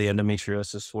part of the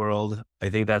endometriosis world. I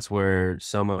think that's where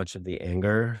so much of the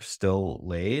anger still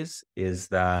lays, is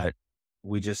that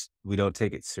we don't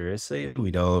take it seriously. We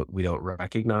don't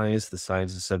recognize the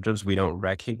signs and symptoms. We don't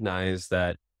recognize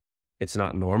that it's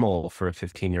not normal for a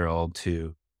 15-year-old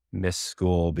to miss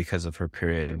school because of her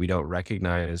period. We don't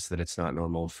recognize that it's not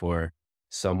normal for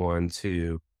someone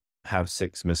to have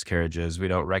 6 miscarriages. We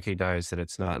don't recognize that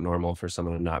it's not normal for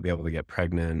someone to not be able to get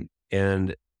pregnant.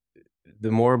 And the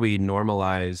more we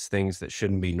normalize things that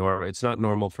shouldn't be normal, it's not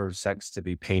normal for sex to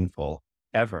be painful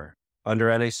ever.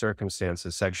 Under any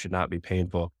circumstances, sex should not be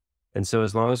painful. And so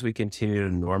as long as we continue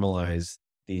to normalize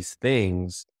these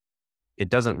things, it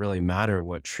doesn't really matter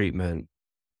what treatment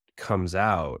comes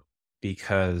out,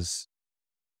 because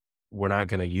we're not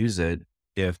going to use it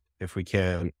if we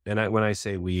can. And when I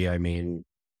say we, I mean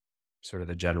sort of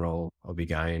the general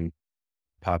OB/GYN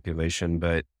population,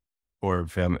 but or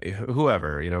family,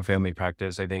 whoever, family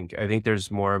practice. I think there's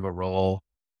more of a role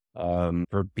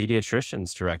for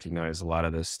pediatricians to recognize a lot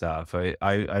of this stuff.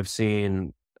 I've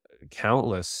seen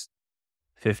countless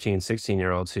 15,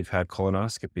 16-year-olds who've had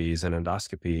colonoscopies and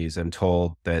endoscopies and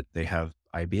told that they have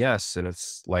IBS. And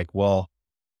it's like, well,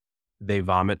 they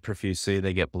vomit profusely,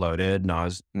 they get bloated,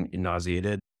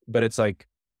 nauseated, but it's like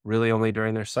really only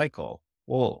during their cycle.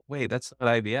 Well, wait, that's not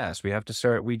IBS.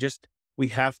 We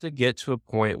have to get to a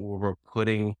point where we're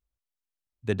putting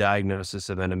the diagnosis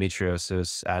of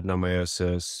endometriosis,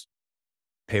 adenomyosis,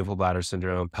 painful bladder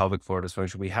syndrome, pelvic floor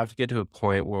dysfunction. We have to get to a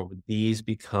point where these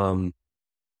become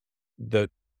the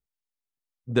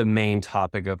main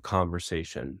topic of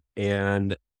conversation.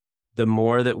 And the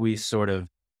more that we sort of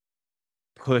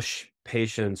push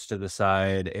patients to the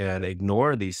side and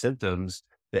ignore these symptoms,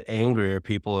 the angrier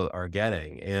people are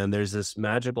getting. And there's this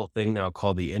magical thing now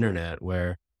called the internet,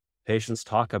 where patients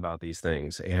talk about these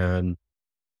things, and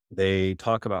they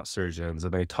talk about surgeons,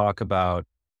 and they talk about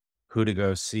who to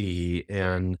go see.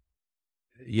 And,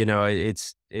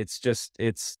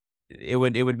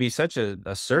 it would be such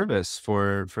a service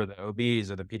for the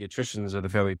OBs or the pediatricians or the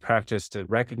family practice to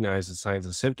recognize the signs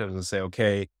and symptoms and say,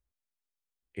 okay,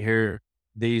 here,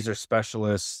 these are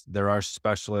specialists. There are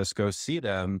specialists, go see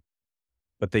them,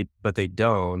 but they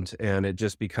don't. And it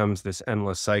just becomes this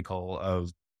endless cycle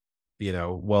of,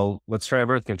 well, let's try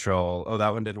birth control. Oh,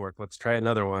 that one didn't work. Let's try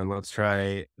another one. Let's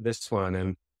try this one.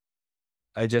 And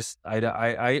I just,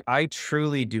 I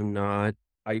truly do not,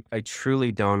 I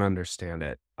truly don't understand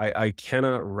it. I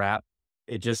cannot wrap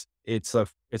it. It's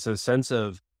a sense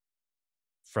of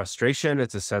frustration.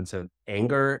 It's a sense of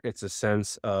anger. It's a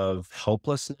sense of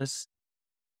helplessness.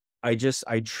 I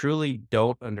truly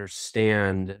don't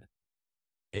understand.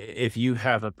 If you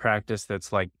have a practice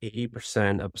that's like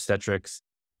 80% obstetrics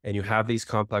and you have these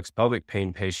complex pelvic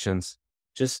pain patients,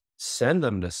 just send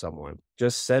them to someone.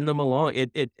 Just send them along.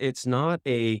 It's not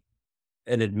an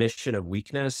admission of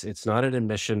weakness. It's not an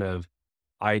admission of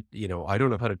I don't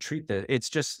know how to treat that. It's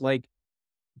just like,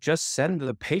 just send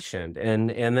the patient, and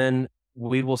then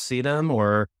we will see them,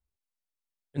 or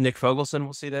Nick Fogelson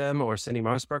will see them, or Cindy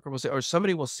Marsbarker will see, or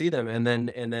somebody will see them, and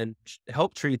then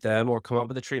help treat them, or come up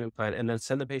with a treatment plan, and then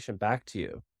send the patient back to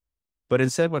you. But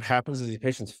instead, what happens is these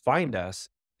patients find us,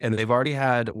 and they've already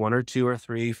had one or two or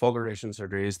three fulguration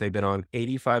surgeries. They've been on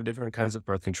 85 different kinds of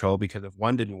birth control because if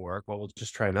one didn't work, well, we'll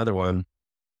just try another one.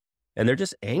 And they're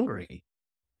just angry.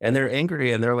 And they're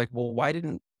angry, and they're like, well, why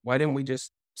didn't we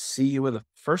just see you in the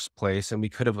first place, and we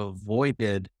could have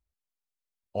avoided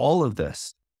all of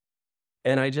this?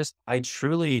 And I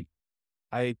truly,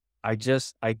 I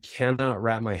cannot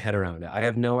wrap my head around it. I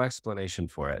have no explanation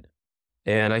for it.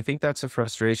 And I think that's a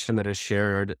frustration that is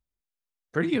shared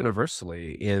pretty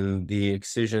universally in the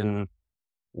excision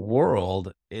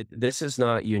world. This is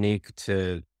not unique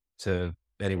to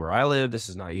anywhere I live. This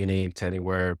is not unique to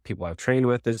anywhere people I've trained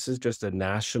with. This is just a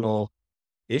national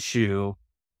issue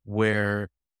where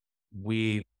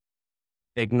we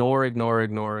ignore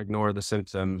the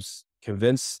symptoms,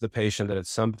 convince the patient that it's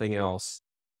something else,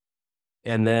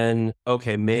 and then,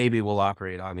 okay, maybe we'll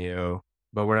operate on you,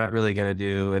 but we're not really going to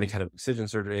do any kind of excision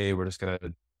surgery. We're just going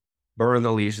to burn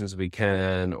the lesions we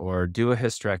can, or do a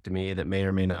hysterectomy that may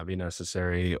or may not be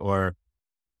necessary,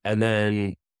 and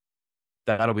then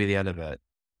that'll be the end of it.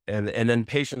 And then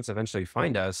patients eventually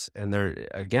find us, and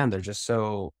they're just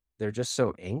so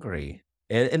angry,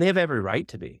 and they have every right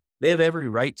to be. They have every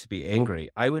right to be angry.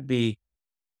 I would be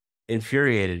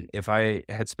infuriated if I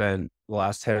had spent the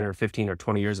last 10 or 15 or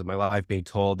 20 years of my life being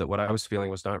told that what I was feeling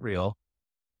was not real,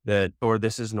 or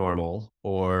this is normal,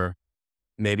 or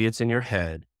maybe it's in your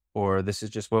head, or this is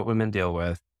just what women deal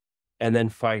with. And then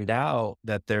find out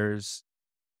that there's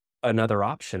another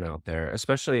option out there,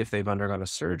 especially if they've undergone a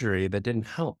surgery that didn't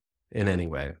help in any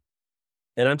way.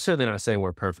 And I'm certainly not saying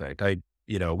we're perfect.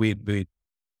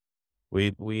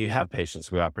 We have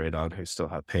patients we operate on who still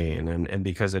have pain, and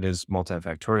because it is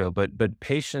multifactorial, but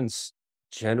patients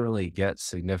generally get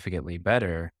significantly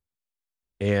better.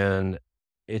 And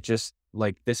it just,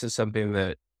 like, this is something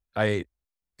that I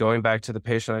going back to the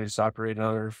patient I just operated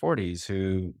on in her 40s,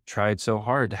 who tried so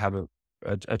hard to have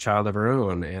a child of her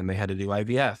own, and they had to do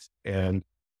IVF, and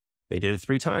they did it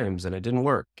 3 times and it didn't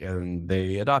work, and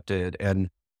they adopted, and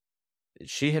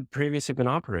she had previously been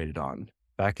operated on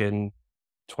back in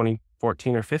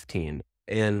 2014 or 15.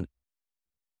 And,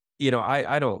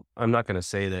 I'm not going to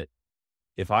say that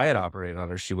if I had operated on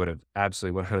her, she would have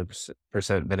absolutely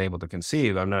 100% been able to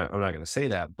conceive. I'm not going to say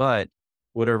that, but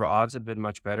would her odds have been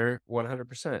much better?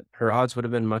 100%. Her odds would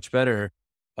have been much better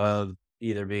of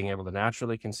either being able to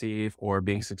naturally conceive or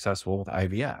being successful with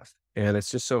IVF. And it's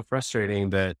just so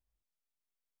frustrating that,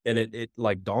 and it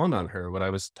like dawned on her when I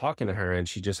was talking to her, and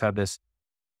she just had this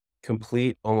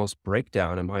complete almost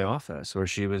breakdown in my office where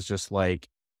she was just like,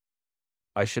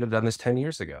 I should have done this 10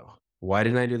 years ago. Why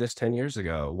didn't I do this 10 years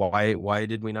ago? Why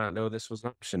did we not know this was an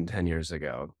option 10 years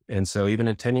ago? And so even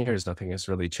in 10 years, nothing has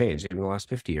really changed. Even in the last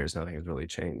 50 years, nothing has really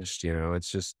changed.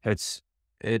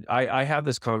 I have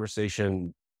this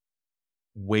conversation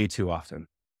way too often.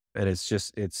 And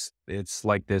it's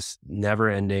like this never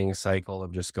ending cycle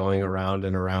of just going around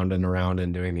and around and around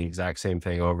and doing the exact same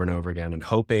thing over and over again, and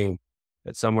hoping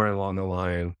that somewhere along the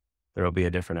line, there will be a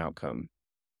different outcome.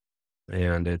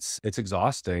 And it's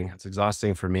exhausting. It's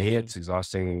exhausting for me. It's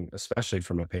exhausting, especially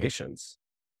for my patients,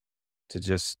 to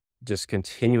just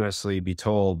continuously be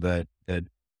told that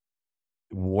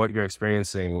what you're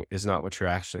experiencing is not what you're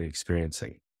actually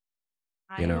experiencing.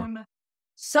 I You know, am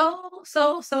so,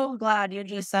 so, so glad you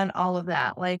just said all of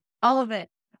that. Like all of it.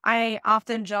 I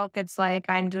often joke it's like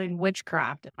I'm doing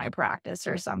witchcraft in my practice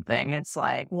or something. It's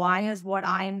like, why is what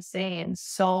I'm saying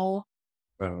so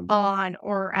Um, odd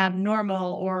or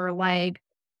abnormal or like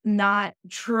not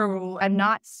true? I'm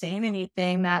not saying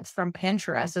anything that's from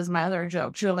Pinterest is my other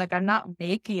joke too. Like I'm not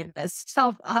making this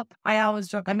stuff up. I always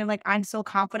joke. I mean, like I'm so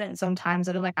confident sometimes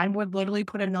that like I would literally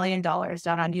put $1 million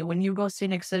down on you. When you go see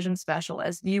an excision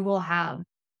specialist, you will have,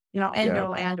 yeah,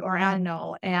 endo and or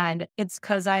adeno. And it's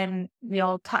because I'm,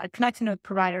 connecting with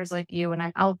providers like you and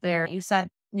I'm out there.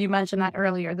 You mentioned that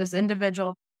earlier, this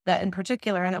individual that in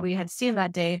particular and that we had seen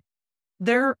that day,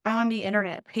 they're on the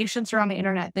internet. Patients are on the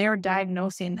internet. They're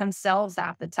diagnosing themselves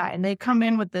half the time. They come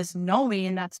in with this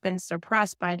knowing that's been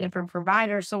suppressed by a different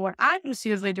provider. So what I'm just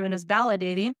usually doing is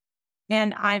validating.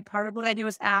 And part of what I do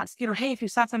is ask, hey, if you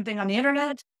saw something on the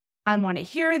internet, I want to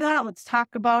hear that. Let's talk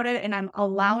about it. And I'm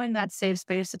allowing that safe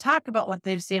space to talk about what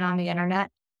they've seen on the internet.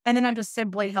 And then I'm just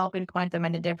simply helping point them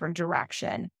in a different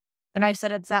direction. And I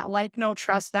said, it's that like no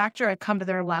trust factor. I come to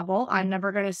their level. I'm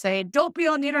never going to say, don't be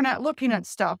on the internet looking at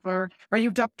stuff or are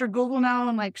you Dr. Google now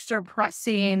and like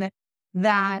suppressing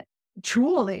that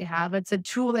tool they have. It's a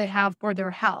tool they have for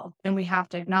their health. And we have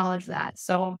to acknowledge that.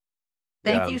 So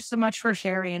thank yeah. you so much for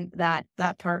sharing that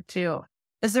part too.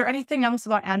 Is there anything else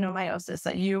about adenomyosis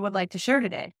that you would like to share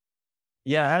today?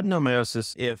 Yeah,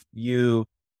 adenomyosis, if you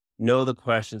know the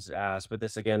questions to ask, but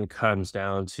this again comes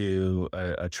down to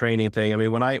a training thing. I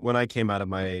mean, when I came out of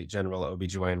my general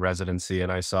OBGYN residency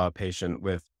and I saw a patient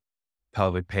with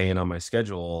pelvic pain on my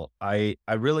schedule, I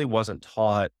really wasn't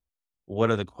taught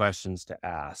what are the questions to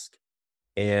ask.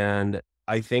 And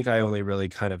I think I only really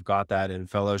kind of got that in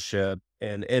fellowship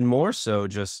and more so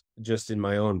just in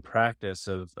my own practice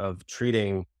of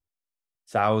treating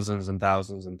thousands and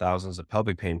thousands and thousands of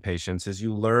pelvic pain patients is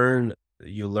you learn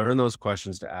those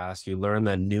questions to ask. You learn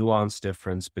the nuanced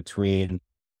difference between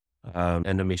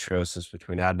endometriosis,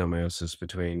 between adenomyosis,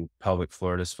 between pelvic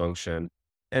floor dysfunction.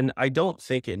 And I don't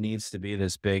think it needs to be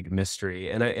this big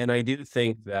mystery. And I do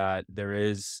think that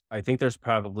I think there's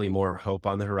probably more hope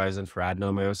on the horizon for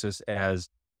adenomyosis as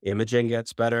imaging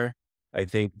gets better. I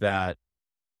think that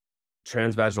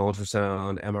transvaginal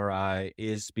ultrasound, MRI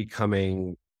is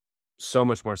becoming so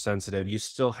much more sensitive. You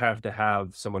still have to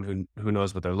have someone who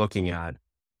knows what they're looking at.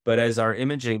 But as our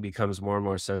imaging becomes more and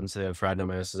more sensitive for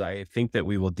adenomyosis, I think that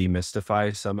we will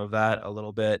demystify some of that a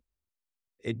little bit.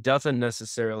 It doesn't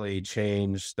necessarily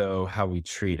change, though, how we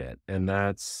treat it. And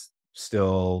that's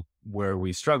still where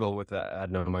we struggle with the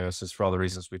adenomyosis for all the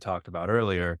reasons we talked about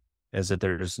earlier, is that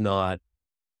there's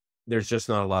just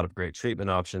not a lot of great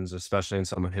treatment options, especially in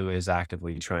someone who is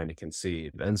actively trying to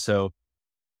conceive. And so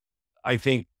I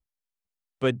think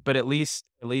but at least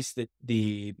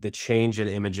the change in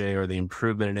imaging or the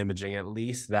improvement in imaging, at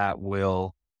least that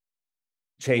will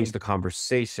change the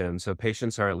conversation so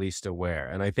patients are at least aware.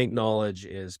 And I think knowledge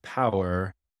is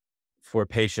power for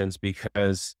patients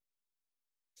because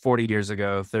 40 years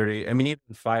ago, 30, I mean, even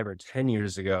 5 or 10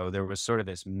 years ago, there was sort of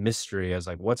this mystery as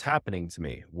like, what's happening to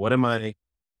me? What am I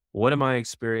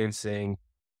experiencing?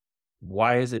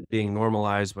 Why is it being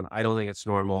normalized when I don't think it's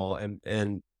normal?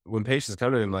 And when patients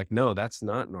come to me, I'm like, no, that's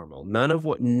not normal. None of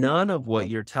what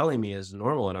you're telling me is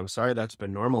normal. And I'm sorry that's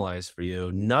been normalized for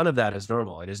you. None of that is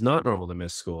normal. It is not normal to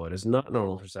miss school. It is not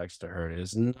normal for sex to hurt. It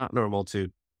is not normal to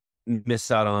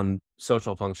miss out on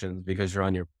social functions because you're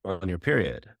on your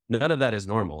period. None of that is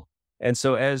normal. And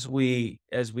so as we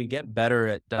get better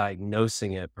at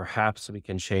diagnosing it, perhaps we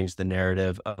can change the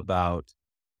narrative about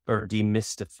or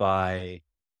demystify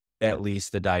at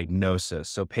least the diagnosis.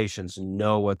 So patients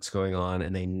know what's going on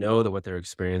and they know that what they're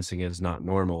experiencing is not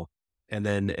normal. And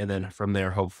then from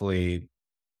there, hopefully,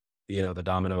 the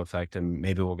domino effect and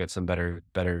maybe we'll get some better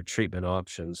treatment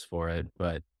options for it.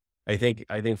 But I think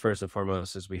first and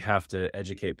foremost is we have to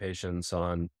educate patients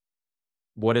on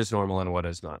what is normal and what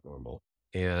is not normal.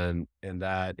 And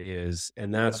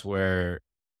that's where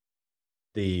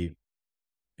the,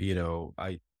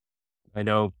 I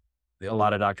know a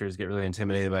lot of doctors get really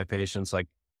intimidated by patients like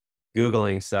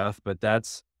Googling stuff, but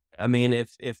I mean,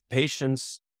 if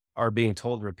patients are being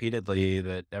told repeatedly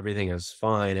that everything is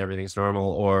fine, everything's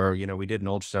normal, or, we did an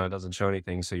ultrasound, it doesn't show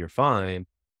anything, so you're fine,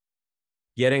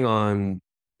 getting on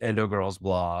Endo Girl's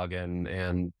blog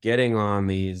and getting on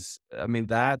these, I mean,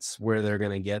 that's where they're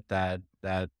going to get that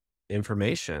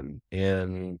information.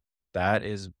 And that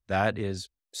is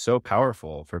so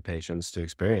powerful for patients to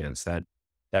experience that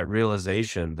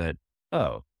realization that,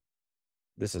 oh,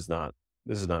 this is not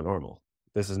this is not normal.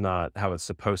 This is not how it's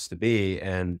supposed to be.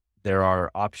 And there are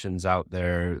options out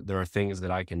there. There are things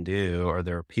that I can do, or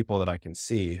there are people that I can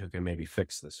see who can maybe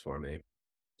fix this for me.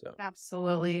 So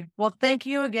Absolutely. Well, thank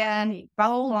you again.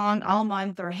 Follow along all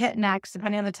month or hit next,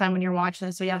 depending on the time when you're watching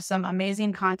this. We have some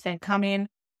amazing content coming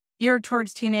geared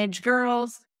towards teenage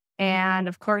girls. And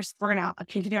of course, we're going to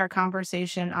continue our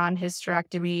conversation on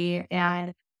hysterectomy.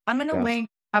 And I'm going to yes. link,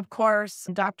 of course,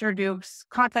 Dr. Duke's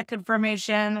contact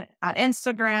information on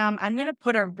Instagram. I'm going to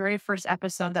put our very first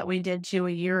episode that we did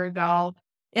a year ago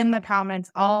in the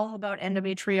comments, all about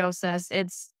endometriosis.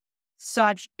 It's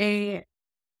such a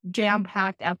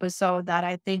jam-packed episode that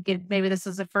I think maybe this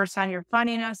is the first time you're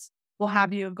finding us. We'll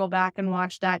have you go back and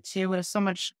watch that too. There's so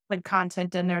much good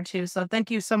content in there too. So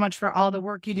thank you so much for all the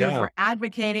work you do Yeah. for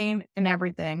advocating and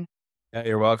everything. Yeah,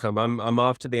 you're welcome. I'm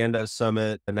off to the Endo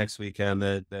Summit the next weekend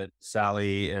that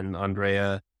Sally and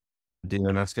Andrea do,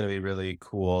 and that's going to be really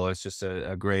cool. It's just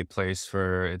a great place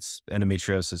for it's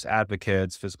endometriosis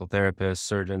advocates, physical therapists,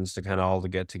 surgeons to kind of all to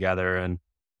get together and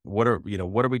what are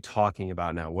we talking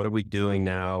about now? What are we doing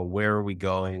now? Where are we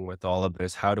going with all of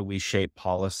this? How do we shape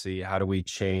policy? How do we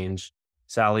change?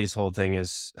 Sally's whole thing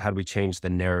is how do we change the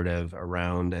narrative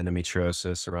around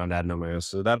endometriosis, around adenomyosis?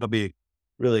 So that'll be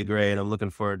really great. I'm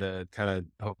looking forward to kind of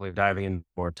hopefully diving in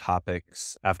more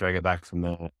topics after I get back from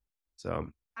that. So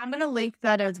I'm going to link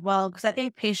that as well because I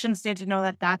think patients need to know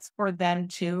that that's for them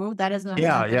too. That is not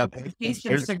yeah, for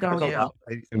patients to go to.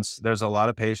 there's a lot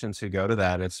of patients who go to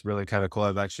that. It's really kind of cool.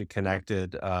 I've actually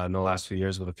connected in the last few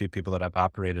years with a few people that I've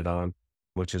operated on,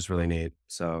 which is really neat.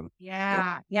 So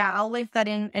Yeah. Yeah. I'll link that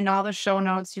in all the show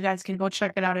notes. You guys can go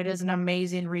check it out. It is an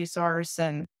amazing resource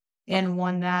and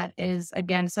one that is,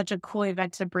 again, such a cool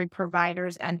event to bring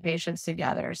providers and patients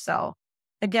together. So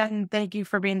again, thank you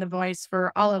for being the voice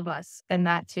for all of us in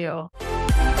that too.